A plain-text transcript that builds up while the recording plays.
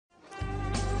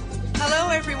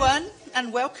everyone,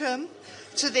 and welcome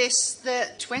to the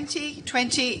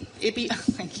 2020 IBBY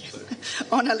thank you,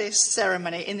 Honour List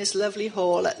ceremony in this lovely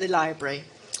hall at the library.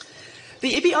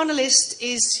 The IBBY Honour List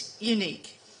is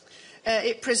unique.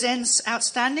 It presents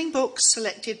outstanding books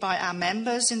selected by our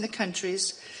members in the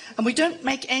countries, and we don't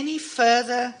make any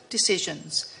further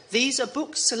decisions. These are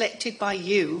books selected by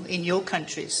you in your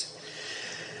countries.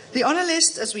 The Honour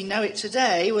List, as we know it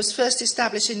today, was first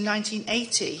established in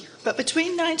 1980, but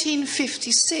between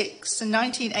 1956 and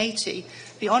 1980,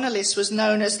 the Honour List was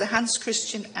known as the Hans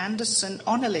Christian Andersen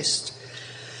Honour List,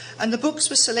 and the books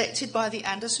were selected by the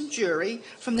Andersen jury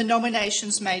from the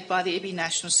nominations made by the IBBY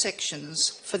national sections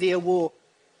for the award.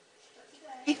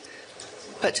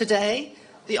 But today,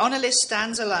 the Honour List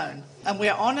stands alone, and we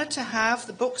are honoured to have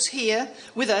the books here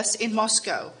with us in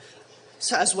Moscow,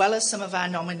 as well as some of our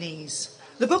nominees.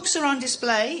 The books are on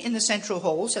display in the Central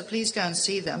Hall, so please go and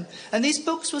see them. And these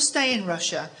books will stay in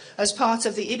Russia as part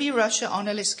of the IBBY Russia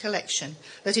Honour List collection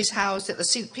that is housed at the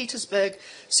St. Petersburg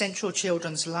Central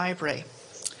Children's Library.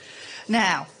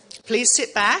 Now, please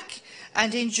sit back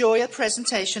and enjoy a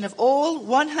presentation of all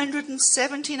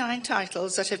 179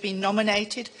 titles that have been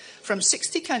nominated from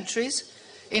 60 countries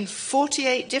in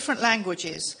 48 different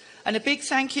languages. And a big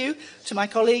thank you to my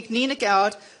colleague Nina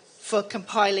Gard for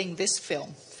compiling this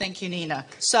film. Thank you, Nina.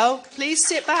 So please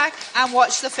sit back and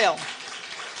watch the film.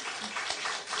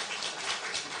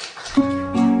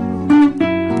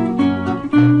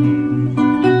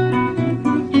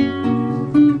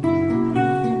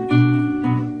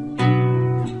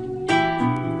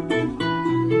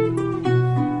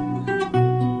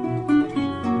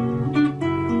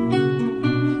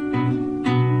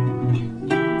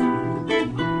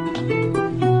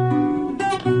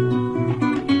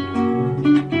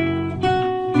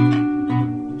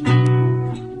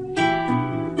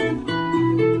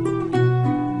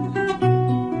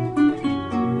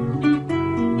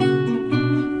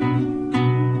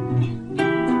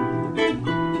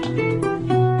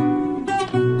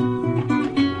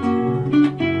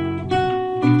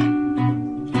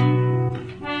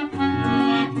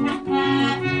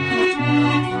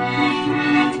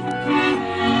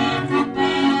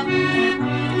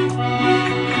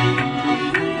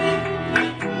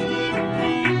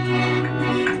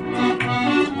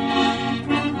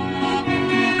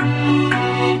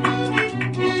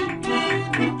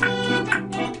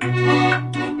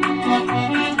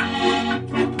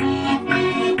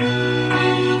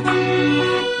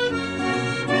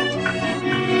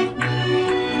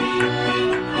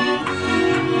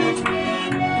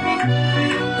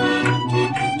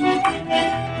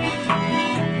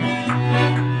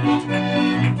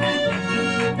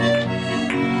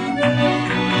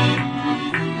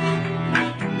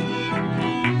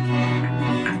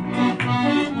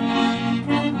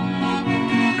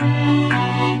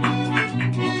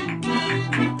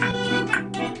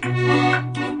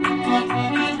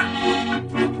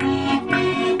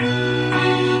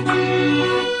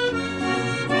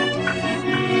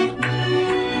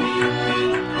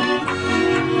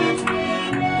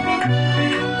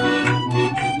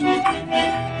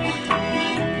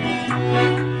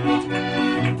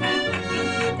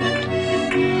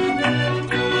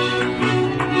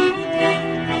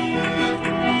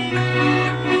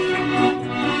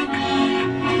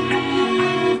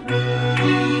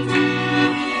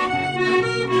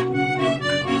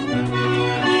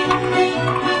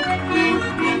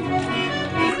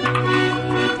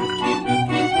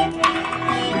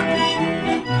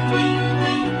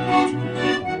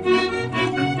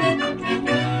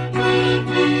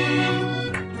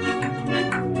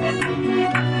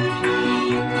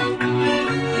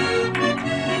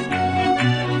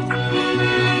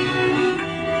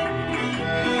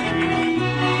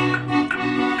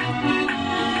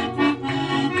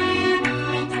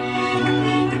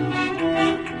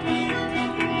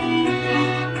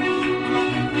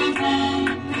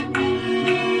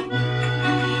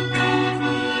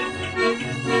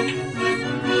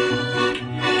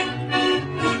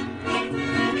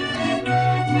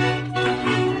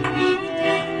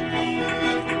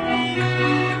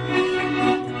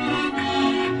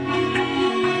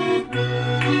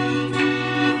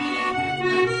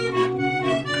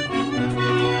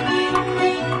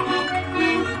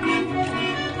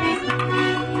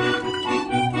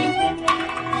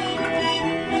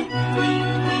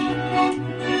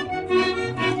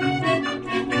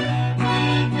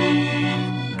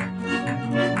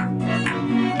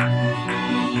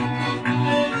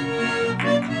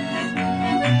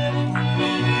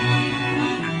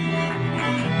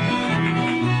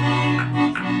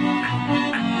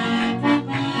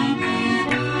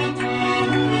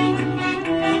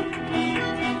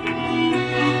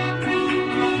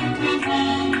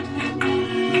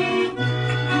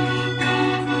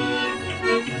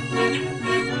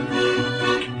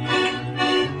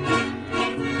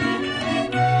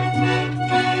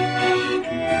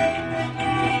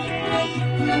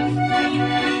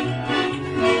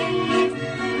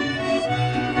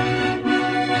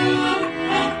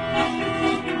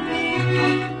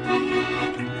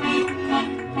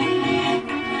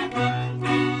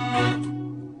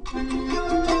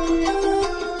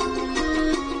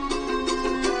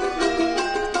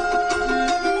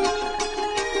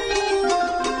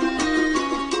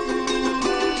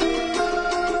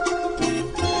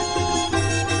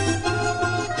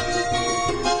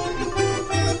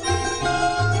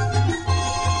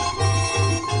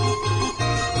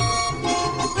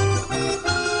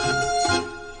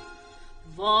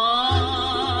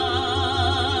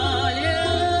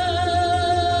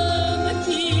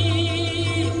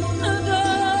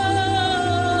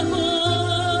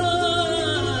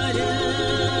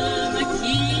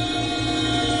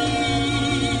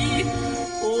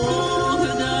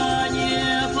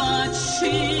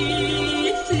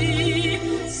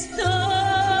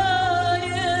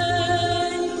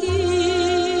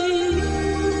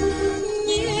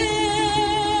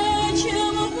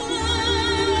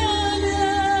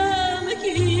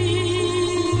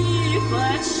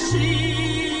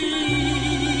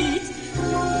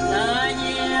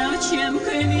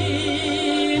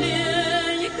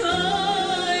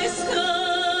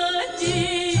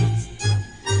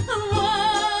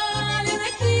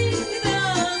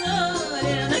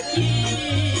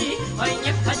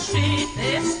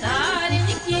 подшиты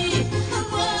старенькие,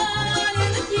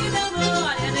 валенки да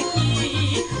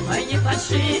валенки, ой, не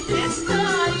подшиты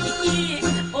старенькие.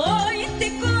 Ой, ты,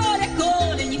 Коля,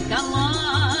 Коля,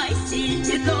 Николай,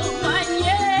 сиди дома,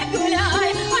 не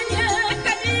гуляй, а не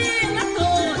ходи на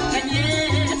тот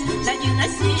конец, да не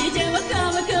носи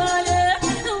девкам колец.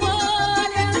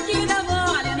 Валенки да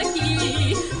валенки,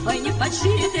 ой, не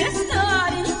подшиты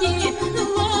старенькие,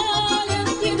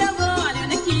 валенки да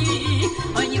валенки,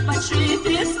 ой, не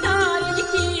подшиты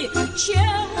старенькие.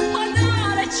 Чем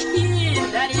подарочки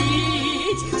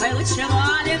дарить, ой, лучше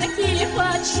валенки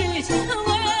подшить.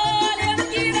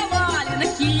 Валенки да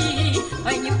валенки,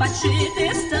 ой, не подшиты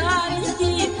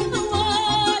старенькие,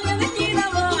 валенки да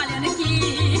валенки,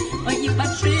 ой, не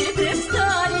подшиты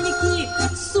старенькие.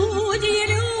 Судьи,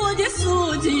 люди,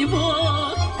 судьи,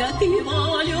 Бог, как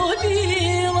его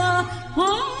любила, по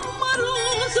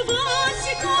морозу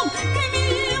босиком к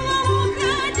милому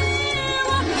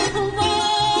ходила.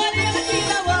 Валенки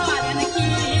да валенки,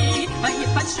 ой, не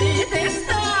подшиты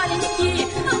старенькие,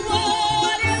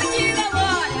 валенки да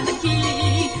валенки,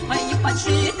 ой, не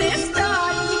подшиты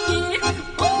старенькие.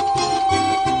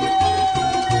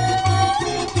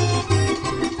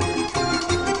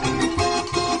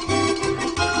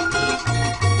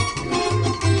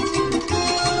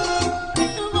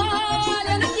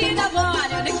 Валенки да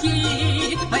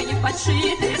валенки, ой, не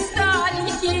подшиты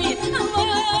старенькие,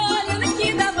 валенки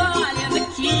да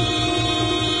валенки.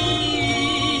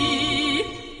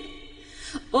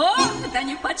 Ох, да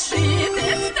не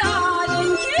подшиты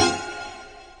старенькие.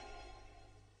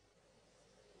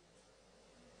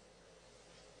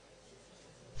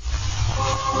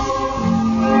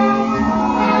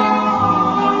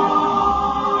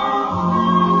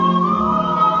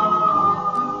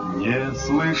 Не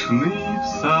слышны в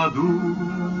саду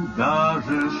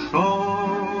даже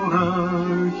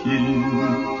шорохи,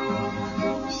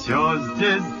 все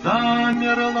здесь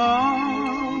замерло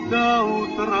до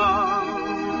утра.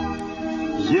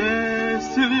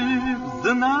 Если б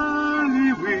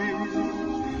знали вы,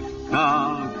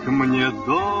 как мне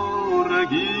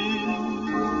дороги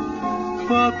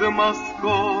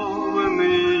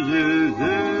подмосковные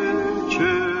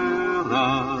вечера,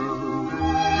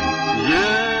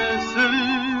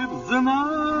 если б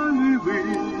знали вы,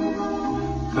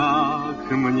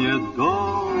 как мне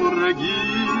дороги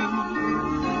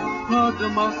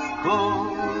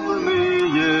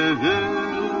подмосковные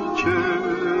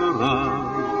вечера.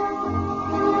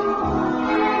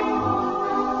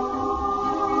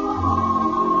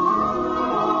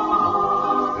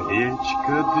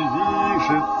 Речка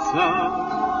движется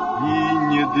и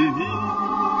не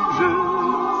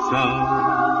движется,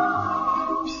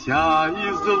 вся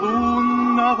из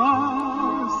лунного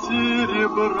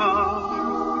серебра.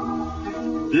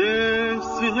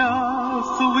 Песня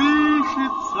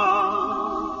слышится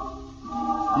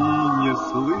и не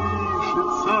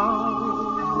слышится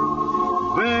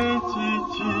в эти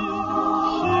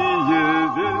тихие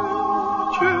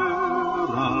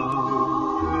вечера.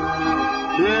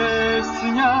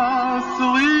 Песня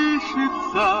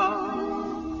слышится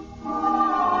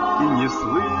и не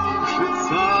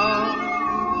слышится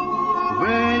в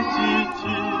эти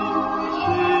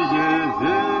тихие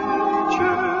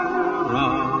вечера.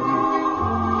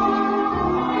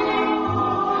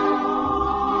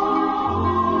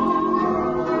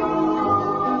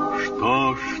 Что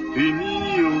ж ты,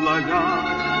 милая,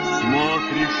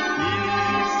 смотришь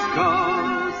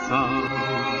искоса,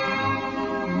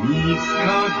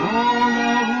 низко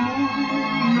голову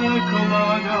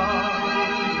наклоня?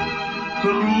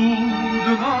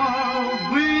 Трудно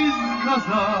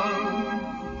высказать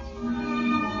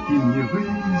и не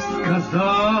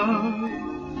высказать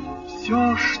все,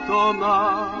 что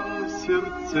на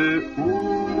сердце у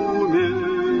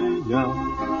меня.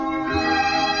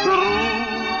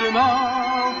 Трудно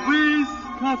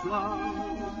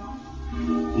высказать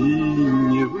и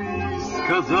не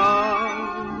высказать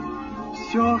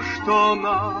все, что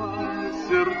на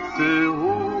сердце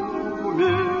у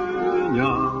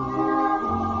меня.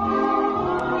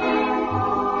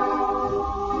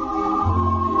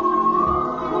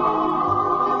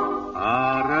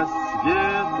 А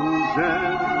рассвет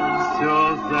уже все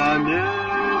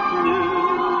заметнее,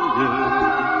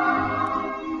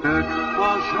 так,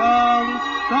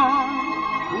 пожалуйста,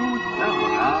 будь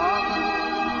добра,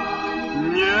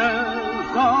 не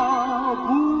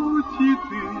забудь и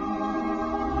ты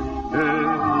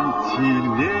эти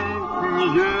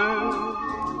летние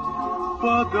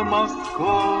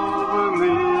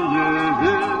подмосковные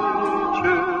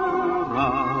вечера.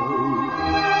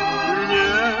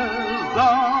 Не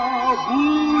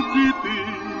забудь и ты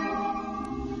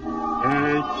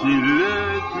эти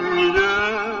Пятилетние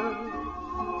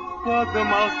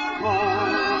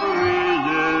подмосковные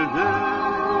вечера.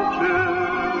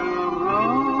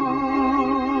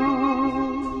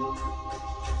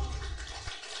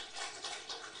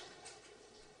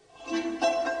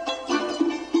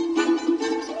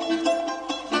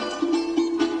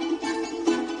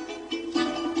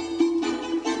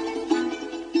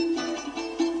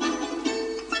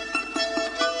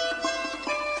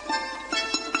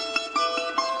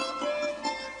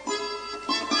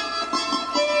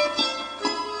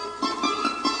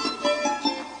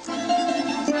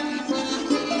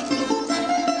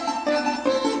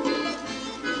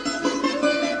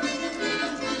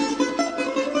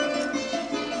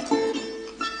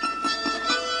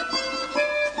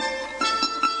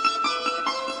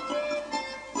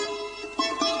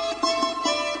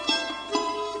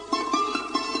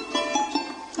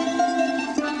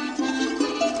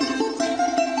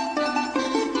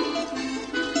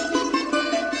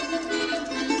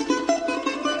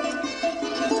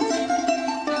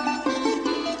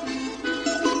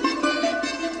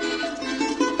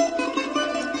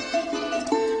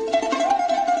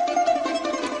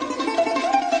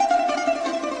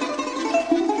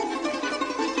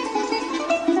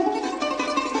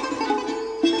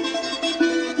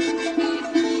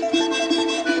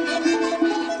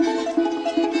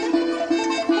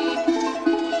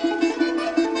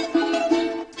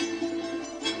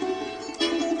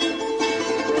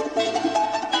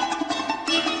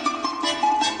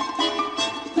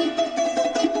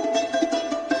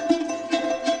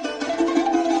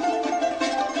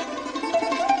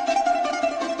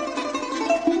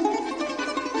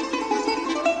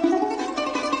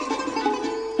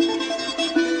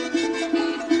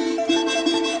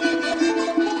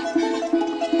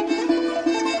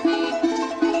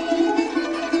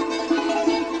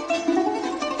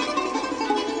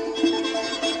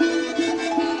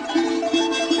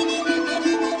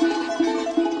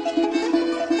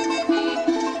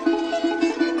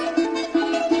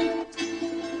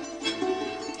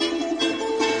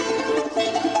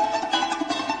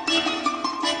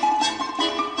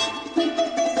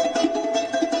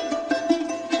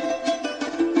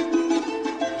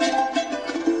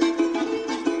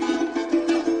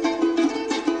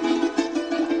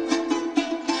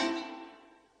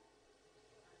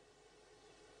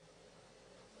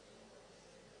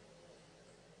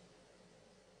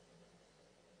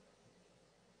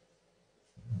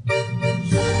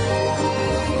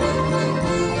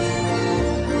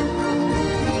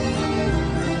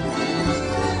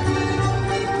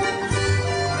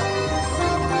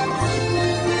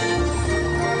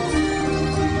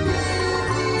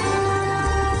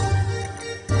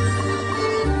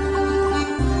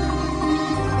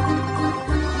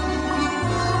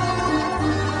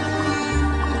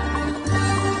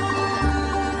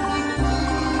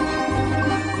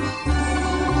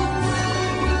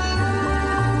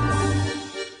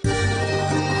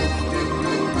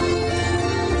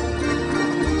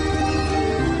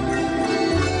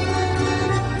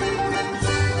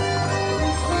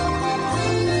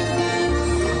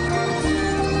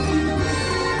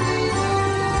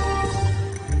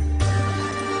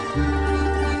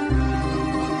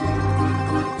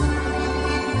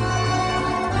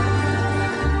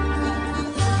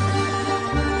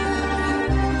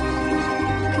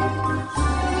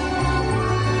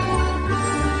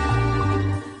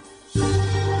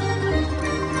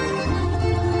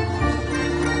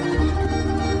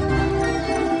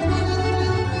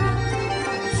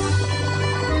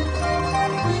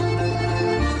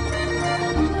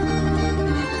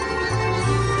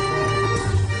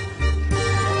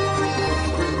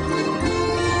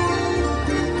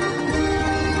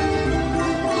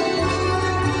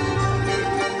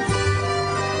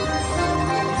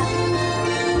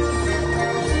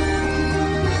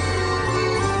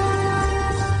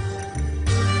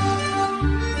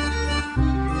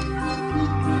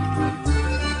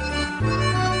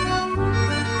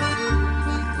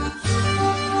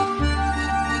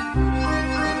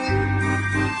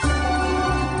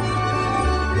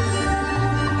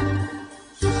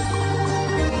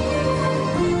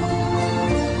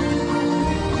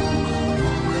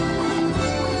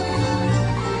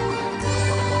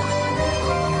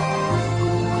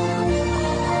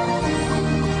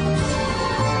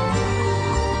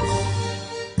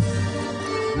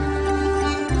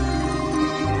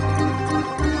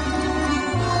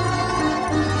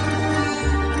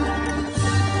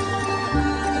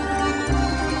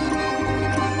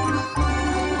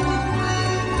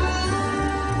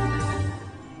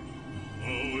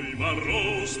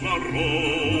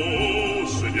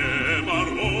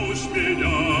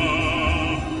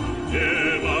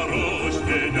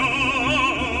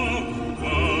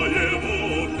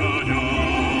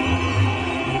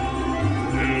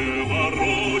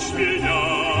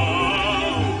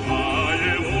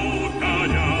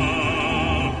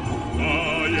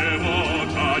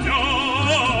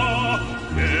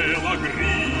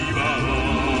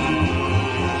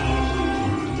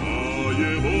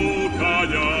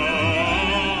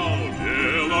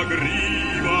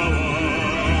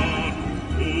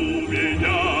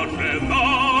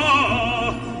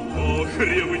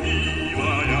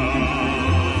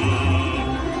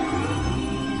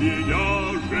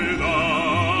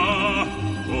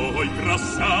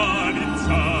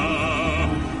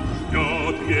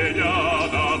 меня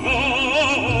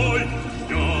домой,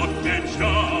 ждет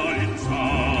печалится.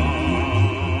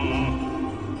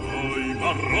 Ой,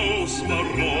 мороз,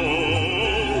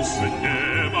 мороз,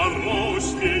 не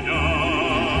морозь меня,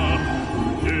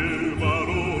 не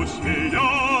морозь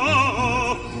меня,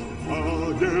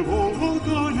 моего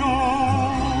коня.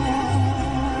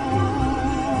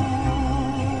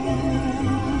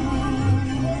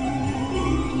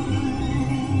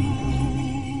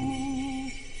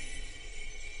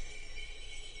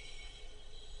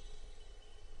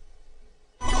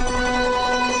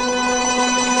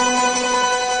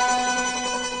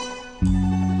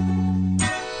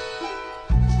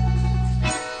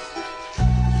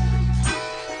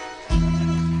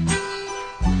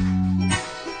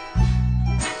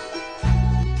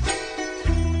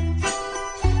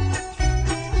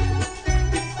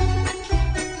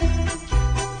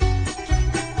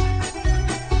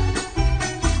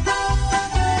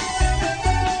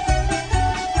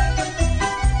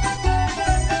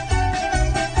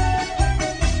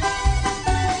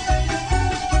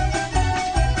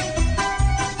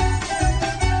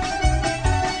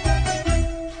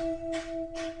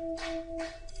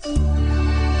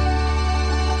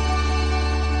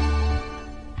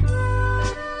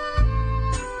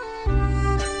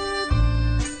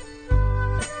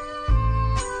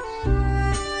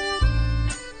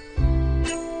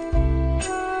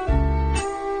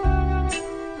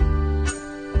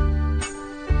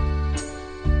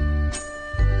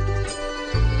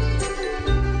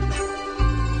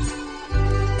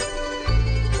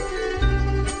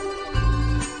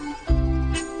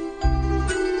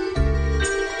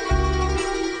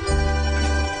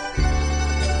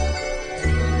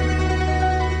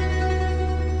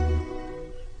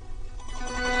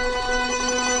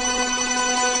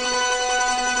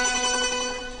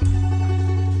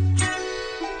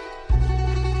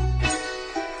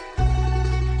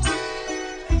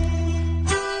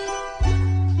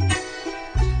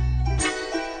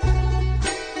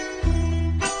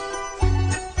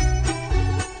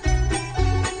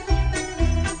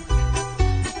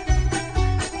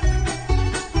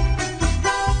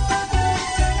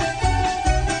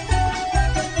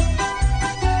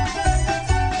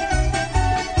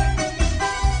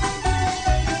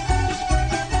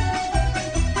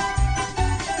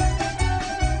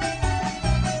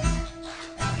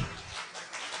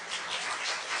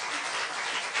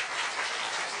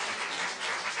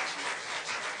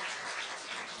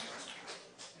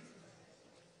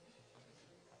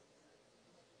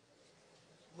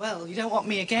 Well, you don't want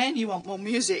me again, you want more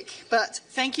music, but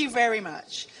thank you very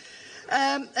much.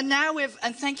 And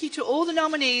thank you to all the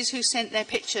nominees who sent their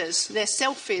pictures, their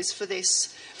selfies for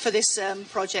this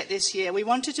project this year. We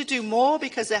wanted to do more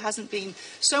because there hasn't been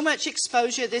so much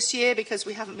exposure this year because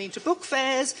we haven't been to book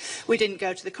fairs, we didn't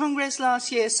go to the Congress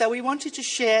last year, so we wanted to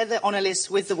share the honour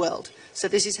list with the world. So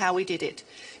this is how we did it.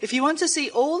 If you want to see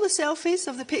all the selfies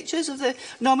of the pictures of the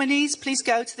nominees, please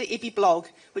go to the IBBY blog,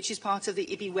 which is part of the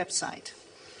IBBY website.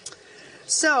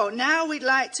 So now we'd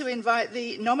like to invite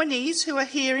the nominees who are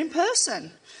here in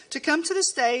person to come to the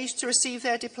stage to receive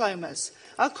their diplomas.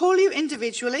 I'll call you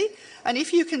individually, and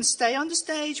if you can stay on the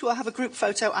stage, we'll have a group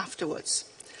photo afterwards.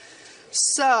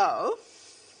 So,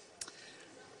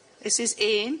 this is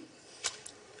in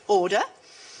order.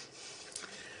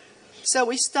 So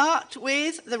we start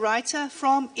with the writer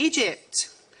from Egypt.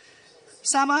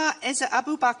 Sama Eza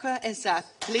Abu Bakr Eza,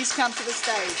 please come to the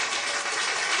stage.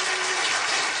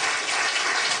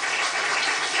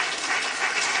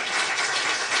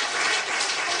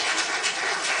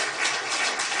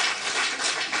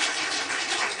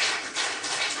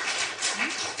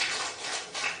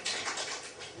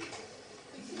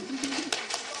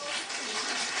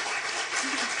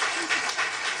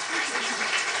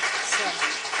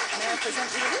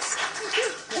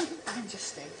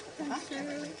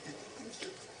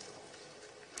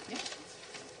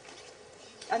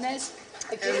 And there's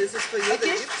a gift. And this is for you, the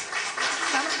gift.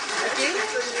 Again.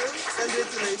 For you.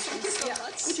 Congratulations. Thank you so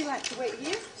much. Would you like to wait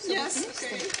here? Yes,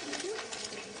 okay.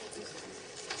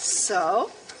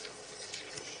 So,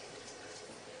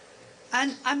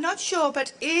 and I'm not sure,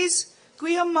 but is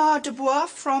Guillaume Dubois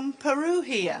from Peru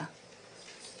here?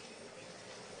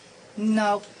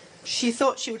 No, she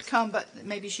thought she would come, but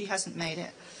maybe she hasn't made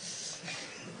it.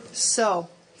 So,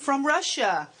 from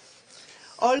Russia,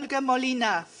 Olga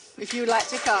Molina, if you'd like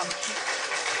to come.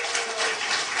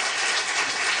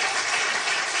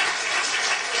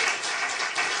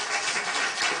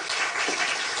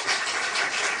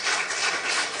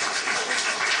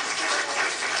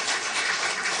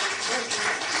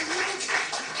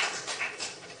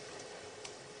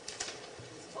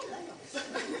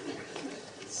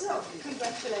 So,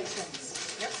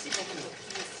 congratulations. Merci beaucoup.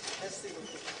 Merci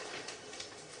beaucoup.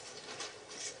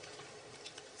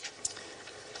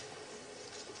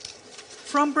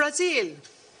 From Brazil,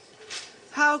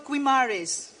 How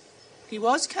Guimares. He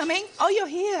was coming? Oh, you're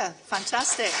here.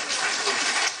 Fantastic.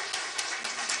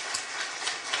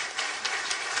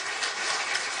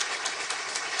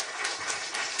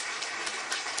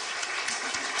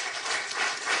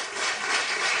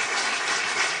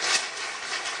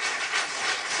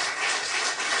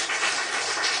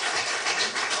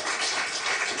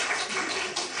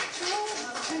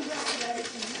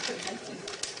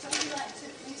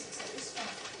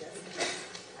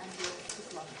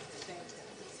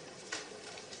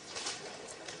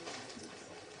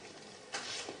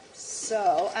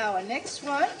 So our next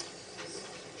one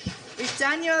is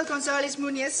Daniel Gonzalez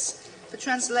Muñez for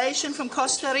translation from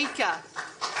Costa Rica.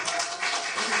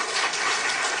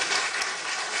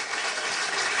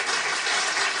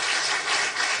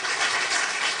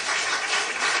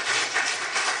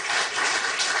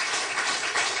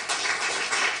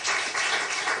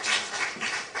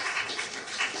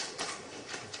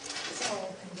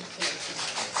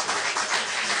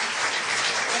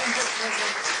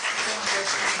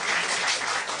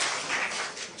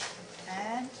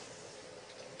 And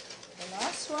the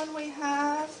last one we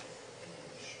have,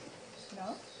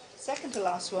 no, second to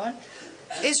last one,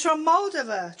 is from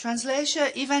Moldova. Translation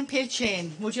Ivan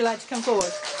Pilchin. Would you like to come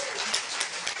forward?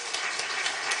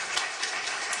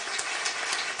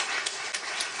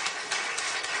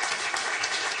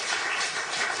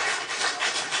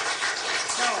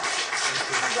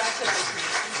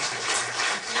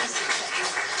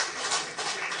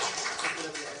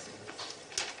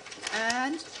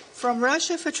 And from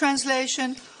Russia for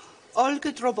translation,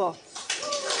 Olga Drobo.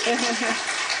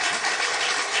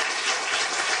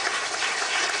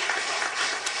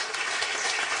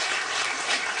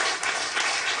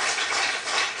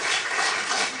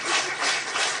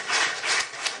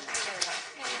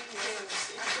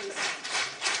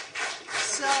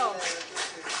 So,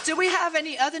 do we have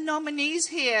any other nominees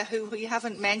here who we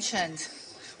haven't mentioned?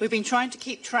 We've been trying to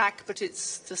keep track, but it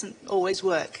doesn't always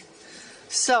work.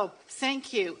 So,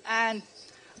 thank you, and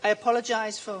I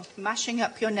apologise for mashing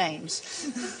up your names.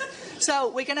 So,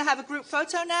 we're going to have a group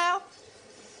photo now.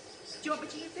 Do you want me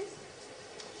to use this?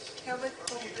 Have it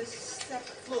from this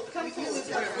second. Look, come forward.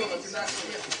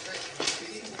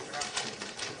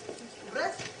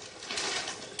 Breath.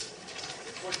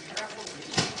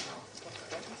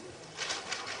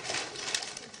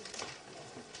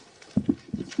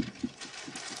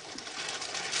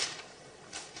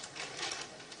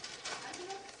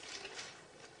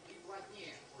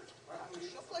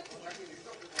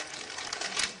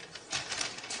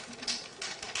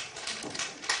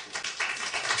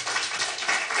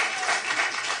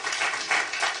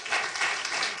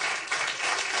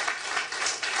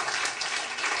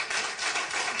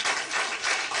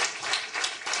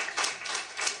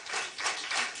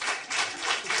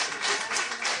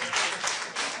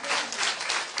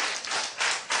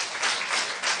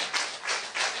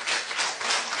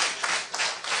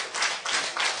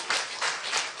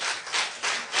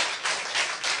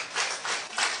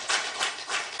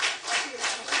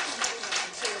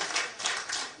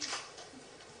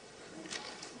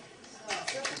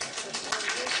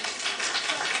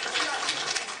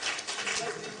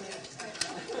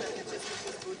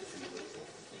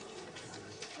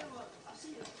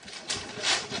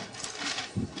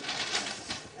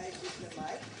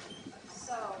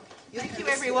 Thank you,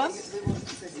 everyone.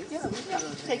 Yeah,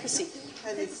 take a seat.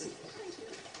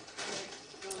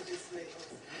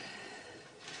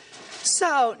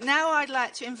 So now I'd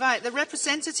like to invite the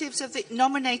representatives of the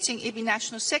nominating IBBY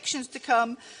national sections to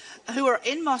come, who are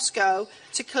in Moscow,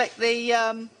 to collect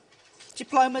the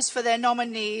diplomas for their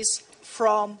nominees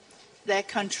from their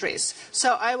countries.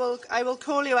 So I will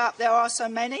call you up. There are so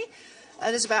many.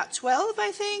 There's about 12,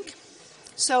 I think.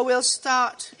 So we'll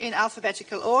start in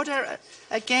alphabetical order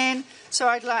again. So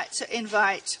I'd like to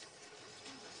invite,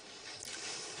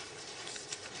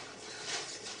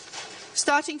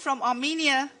 starting from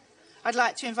Armenia, I'd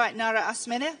like to invite Nara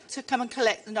Asmene to come and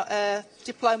collect the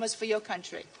diplomas for your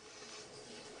country.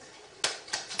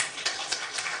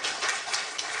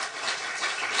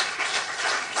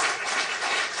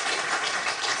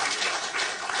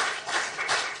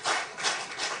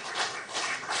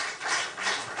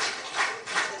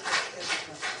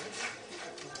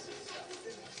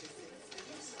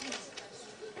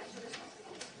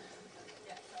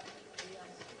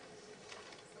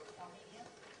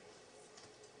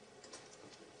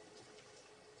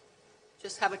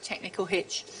 Just have a technical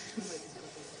hitch. I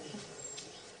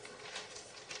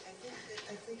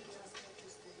think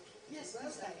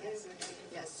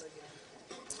Yes.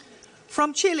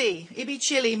 From Chile, IBBY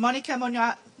Chile, Monica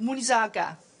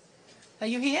Munizaga. Are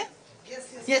you here?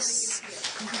 Yes.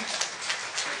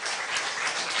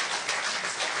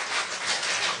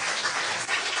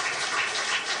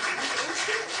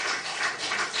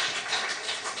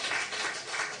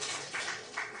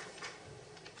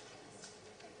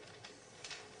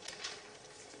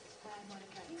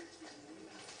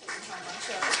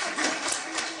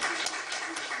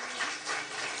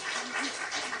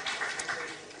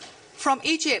 From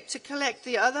Egypt, to collect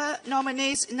the other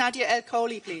nominees, Nadia El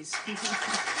Kholi, please.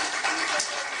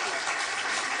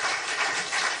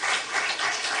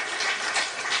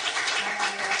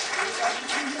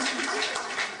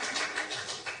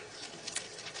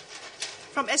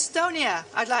 From Estonia,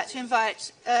 I'd like to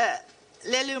invite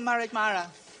Lelu Maragmara.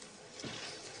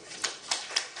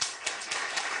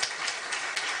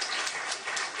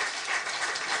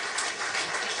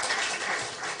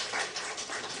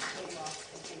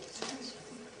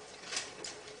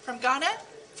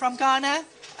 From Ghana,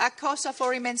 Akosa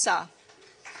Forimensa.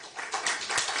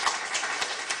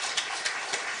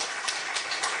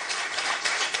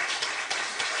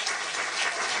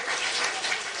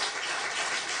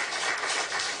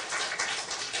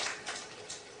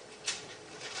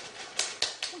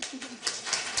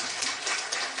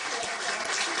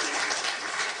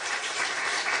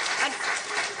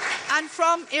 And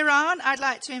from Iran, I'd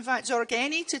like to invite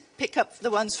Zorgani to pick up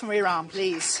the ones from Iran,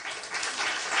 please.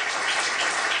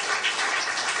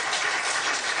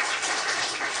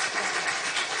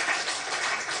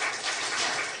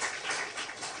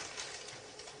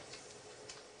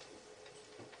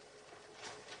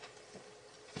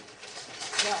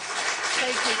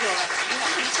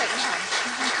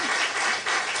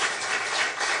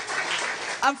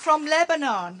 And from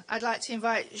Lebanon, I'd like to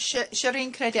invite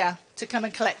Shireen Kredia to come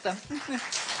and collect them.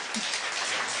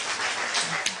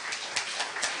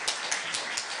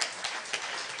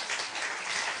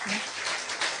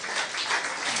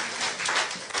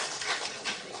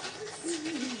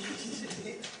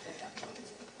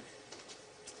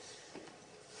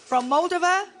 From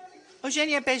Moldova,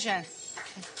 Eugenia Bejan.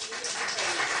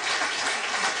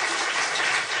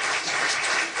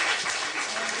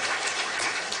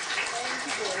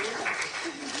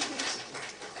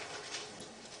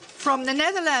 From the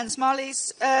Netherlands,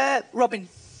 Marlies Robin.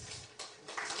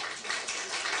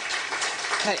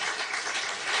 Hey.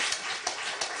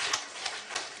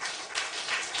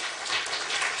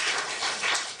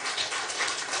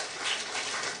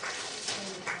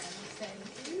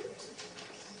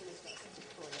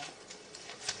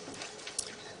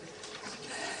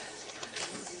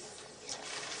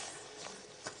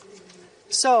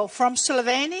 So, from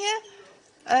Slovenia,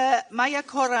 Maja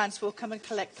Korans will come and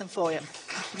collect them for you.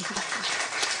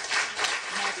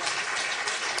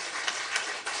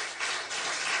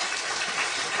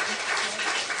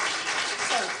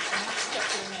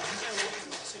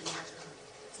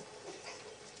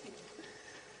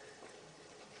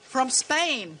 From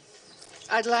Spain,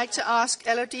 I'd like to ask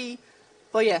Elodie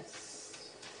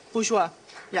Bourgeois.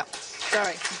 Yeah,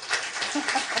 sorry.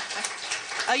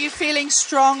 Are you feeling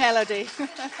strong, Elodie?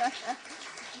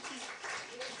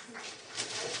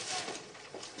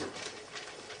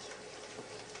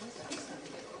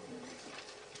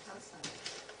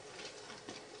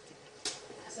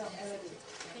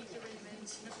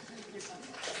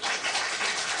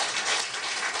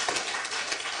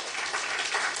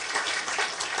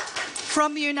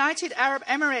 From the United Arab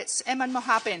Emirates, Eman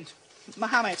Mohammed.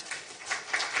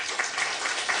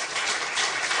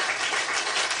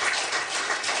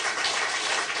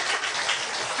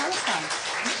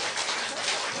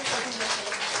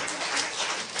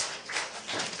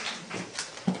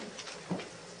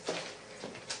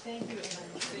 Thank you, Eman.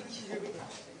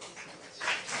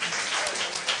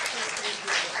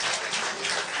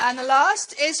 And the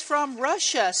last is from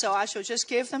Russia, so I shall just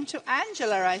give them to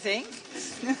Angela, I think.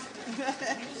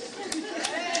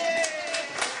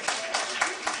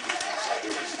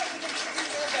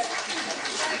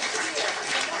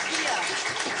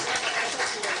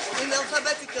 In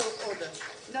alphabetical order.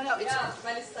 No, it's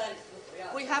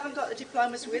we haven't got the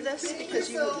diplomas with us because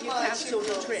you cancelled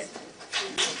the trip.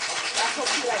 I'll talk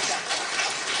to you later.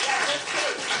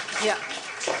 Yeah.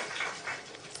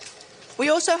 We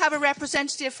also have a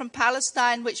representative from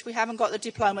Palestine, which we haven't got the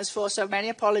diplomas for, so many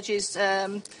apologies.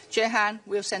 Jehan,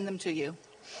 we'll send them to you.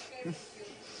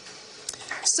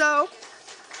 So,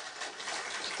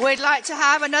 we'd like to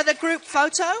have another group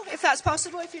photo, if that's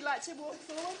possible, if you'd like to walk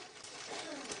forward.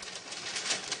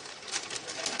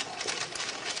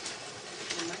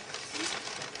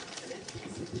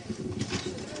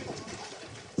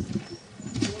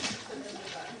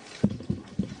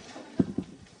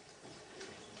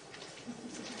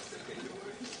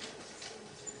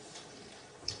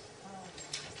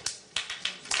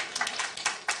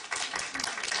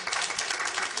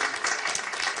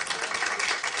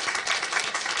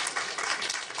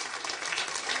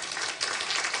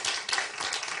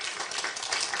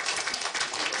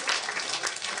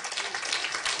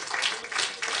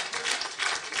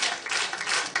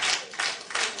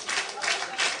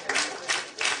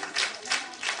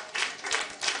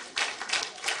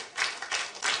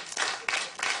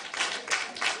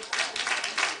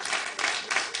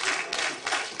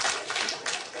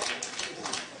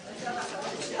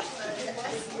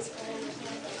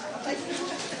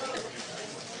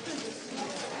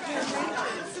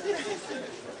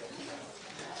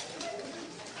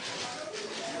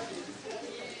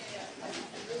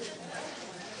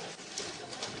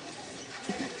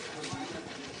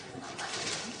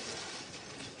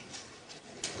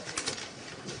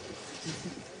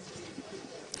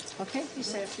 Okay, you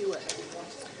say a few words.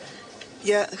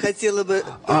 Я хотела бы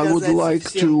I would показать like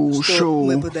всем, to что show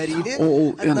мы подарили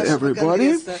all от and нашего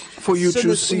everybody конгресса. for you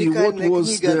to Совершенно see what уникальная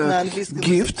was книга на the английском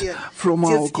gift языке from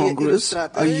our «Детские Congress,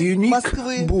 a иллюстраторы unique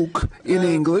Москвы». book in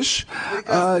English,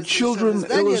 Прекрасное children совершенно издание, я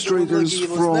думаю, illustrators многие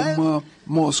его from знают,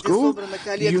 где Moscow. собрана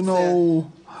You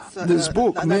know коллекция this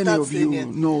book, с many of you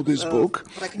аннотациями know this book.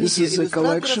 про This книги is a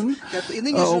collection иллюстраторов, и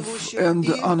ныне of живущих, and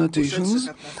и annotations ушедших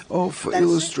от нас. of Дальше,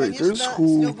 illustrators конечно, с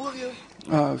who любовью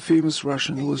famous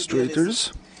Russian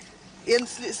illustrators. и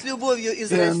с любовью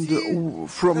из And России.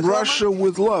 from Хохлома. Russia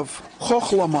with love,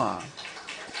 Chokhlama.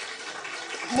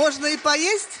 Можно и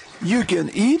поесть, You can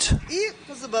eat и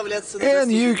позабавляться на and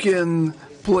досуге. you can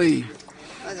play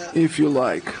if you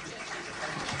like.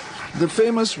 The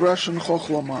famous Russian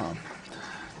Chokhlama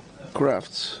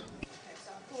crafts.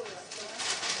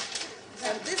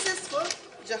 And this is for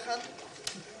Jahan.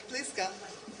 Please come.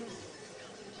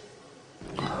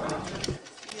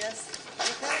 Yes.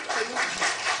 Okay, for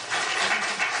you.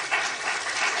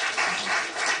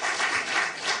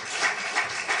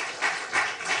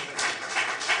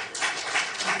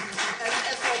 And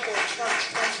a photo.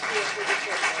 Come here for the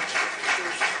photo.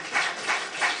 Please.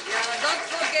 Yeah, don't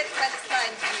forget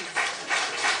Palestine, please.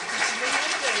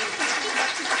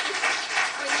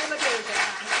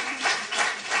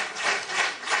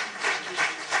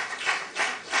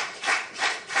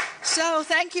 So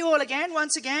thank you all again,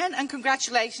 once again, and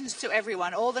congratulations to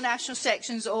everyone, all the national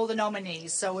sections, all the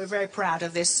nominees. So we're very proud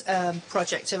of this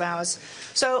project of ours.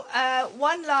 So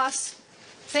one last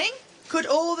thing. Could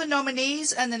all the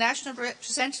nominees and the national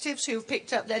representatives who've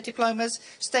picked up their diplomas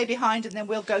stay behind, and then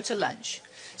we'll go to lunch.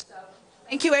 So,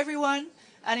 thank you, everyone,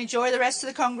 and enjoy the rest of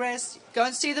the Congress. Go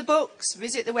and see the books,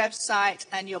 visit the website,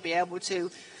 and you'll be able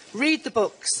to read the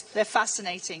books. They're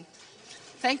fascinating.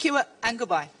 Thank you, and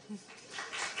goodbye.